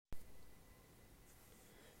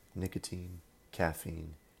nicotine,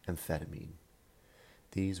 caffeine, amphetamine.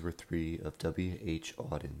 These were three of W. H.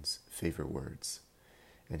 Auden's favorite words,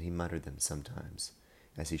 and he muttered them sometimes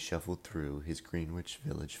as he shuffled through his Greenwich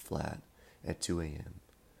Village flat at 2 a.m.,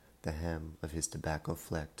 the hem of his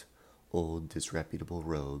tobacco-flecked, old, disreputable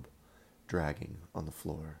robe dragging on the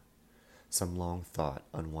floor, some long thought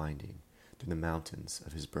unwinding through the mountains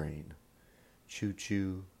of his brain.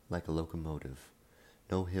 Choo-choo like a locomotive,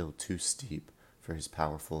 no hill too steep for his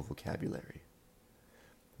powerful vocabulary.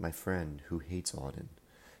 My friend, who hates Auden,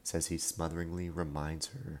 says he smotheringly reminds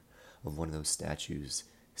her of one of those statues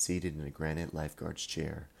seated in a granite lifeguard's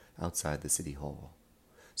chair outside the city hall,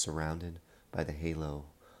 surrounded by the halo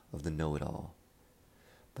of the know-it-all.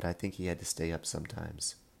 But I think he had to stay up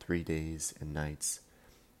sometimes, 3 days and nights,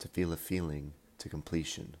 to feel a feeling to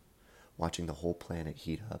completion, watching the whole planet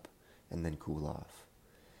heat up and then cool off,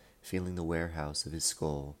 feeling the warehouse of his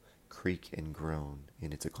skull creak and groan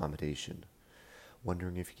in its accommodation,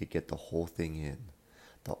 wondering if he could get the whole thing in,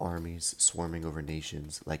 the armies swarming over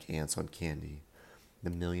nations like ants on candy, the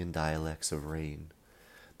million dialects of rain,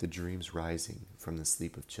 the dreams rising from the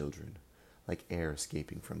sleep of children, like air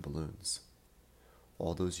escaping from balloons.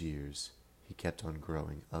 All those years, he kept on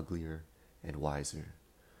growing uglier and wiser,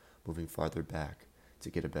 moving farther back to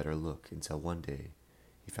get a better look until one day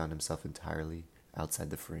he found himself entirely outside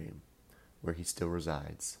the frame, where he still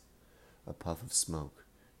resides, a puff of smoke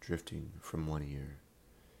drifting from one ear,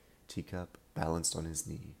 teacup balanced on his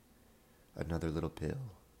knee, another little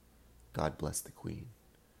pill, God bless the Queen,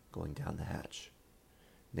 going down the hatch,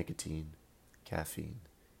 nicotine, caffeine,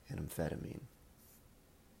 and amphetamine.